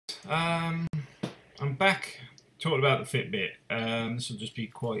I'm back talking about the Fitbit. This will just be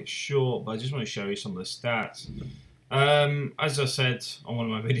quite short, but I just want to show you some of the stats. As I said on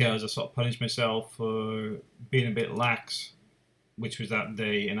one of my videos, I sort of punished myself for being a bit lax, which was that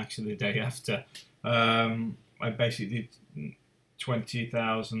day, and actually the day after. I basically did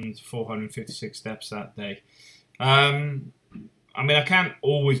 20,456 steps that day. I mean, I can't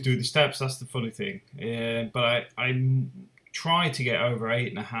always do the steps, that's the funny thing. But I try to get over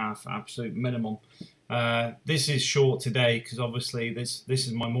 8.5 absolute minimum. This is short today because obviously this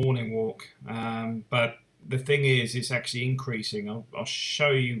is my morning walk. But the thing is, it's actually increasing. I'll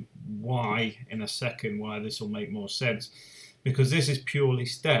show you why in a second, why this will make more sense. Because this is purely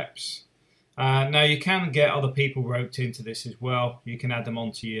steps. Now you can get other people roped into this as well. You can add them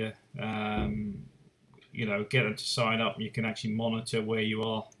onto your get them to sign up. You can actually monitor where you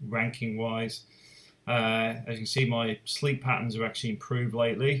are ranking wise. As you can see, my sleep patterns are actually improved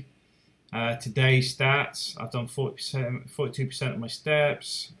lately. Today's stats, I've done 42% of my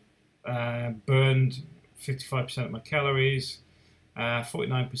steps, burned 55% of my calories,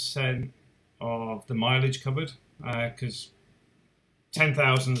 49% of the mileage covered, because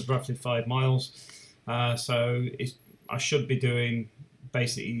 10,000 is roughly 5 miles. So I should be doing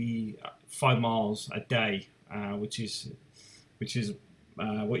basically 5 miles a day, which is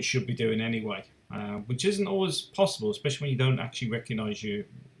what you should be doing anyway, which isn't always possible, especially when you don't actually recognize your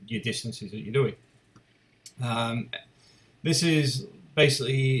distances that you're doing. This is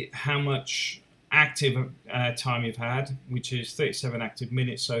basically how much active time you've had, which is 37 active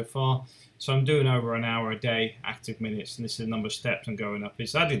minutes so far. So I'm doing over an hour a day active minutes, and this is the number of steps I'm going up.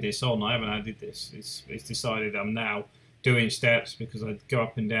 It's added this on. I haven't added this. It's decided I'm now doing steps because I go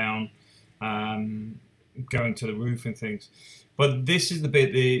up and down, going to the roof and things. But this is the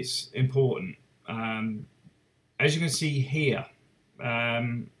bit that's important. As you can see here,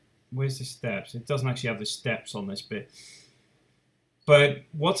 where's the steps? It doesn't actually have the steps on this bit. But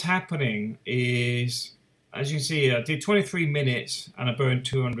what's happening is, as you can see, I did 23 minutes and I burned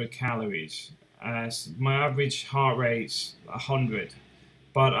 200 calories. My average heart rate's 100,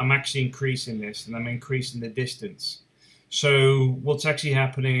 but I'm actually increasing this, and I'm increasing the distance. So what's actually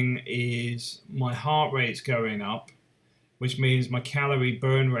happening is my heart rate's going up, which means my calorie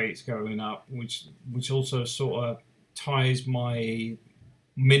burn rate's going up, which also sort of ties my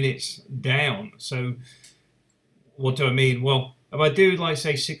minutes down. So what do I mean? Well, if I do, like,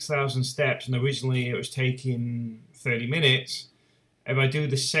 say 6,000 steps, and originally it was taking 30 minutes, if I do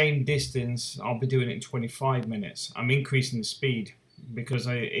the same distance, I'll be doing it in 25 minutes. I'm increasing the speed because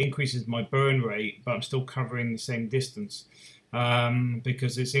it increases my burn rate, but I'm still covering the same distance,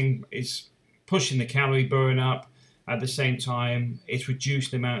 because it's pushing the calorie burn up. At the same time, it's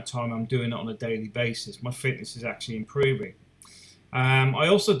reduced the amount of time I'm doing it on a daily basis. My fitness is actually improving. I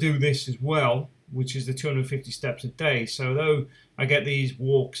also do this as well, which is the 250 steps a day. So though I get these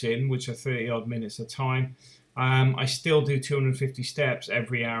walks in, which are 30 odd minutes a time, I still do 250 steps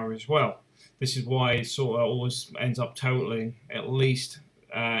every hour as well. This is why it sort of always ends up totaling at least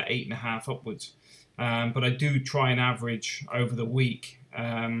 8.5 upwards. But I do try and average over the week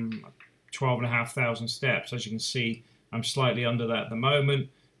 12,500 steps. As you can see, I'm slightly under that at the moment.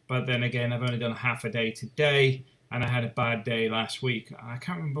 But then again, I've only done half a day today, and I had a bad day last week. I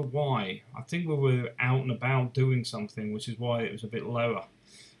can't remember why. I think we were out and about doing something, which is why it was a bit lower.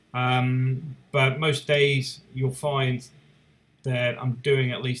 But most days you'll find that I'm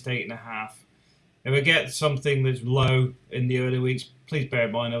doing at least 8.5. If I get something that's low in the early weeks, please bear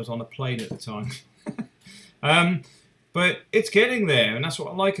in mind I was on a plane at the time. But it's getting there, and that's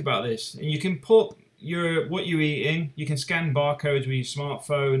what I like about this. And you can put what you're eating. You can scan barcodes with your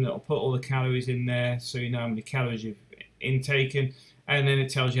smartphone. It'll put all the calories in there, so you know how many calories you've intaken, and then it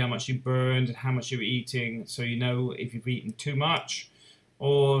tells you how much you burned and how much you're eating, so you know if you've eaten too much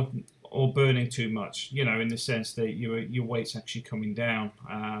or burning too much. You know, in the sense that your weight's actually coming down.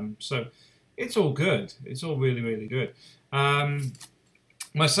 So it's all good. It's all really, really good.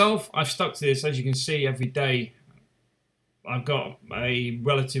 Myself, I've stuck to this. As you can see, every day I've got a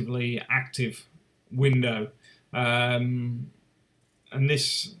relatively active window, and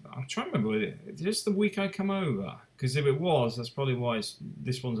this, I'm trying to remember, is this the week I come over? Because if it was, that's probably why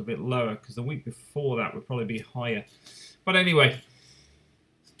this one's a bit lower, because the week before that would probably be higher. But anyway,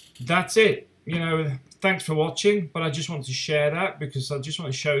 that's it. You know, thanks for watching, but I just wanted to share that because I just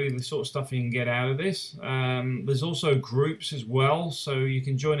want to show you the sort of stuff you can get out of this. There's also groups as well, so you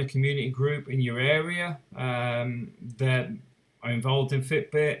can join a community group in your area that are involved in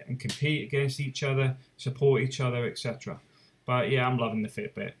Fitbit and compete against each other, support each other, etc. But yeah, I'm loving the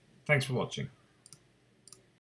Fitbit. Thanks for watching.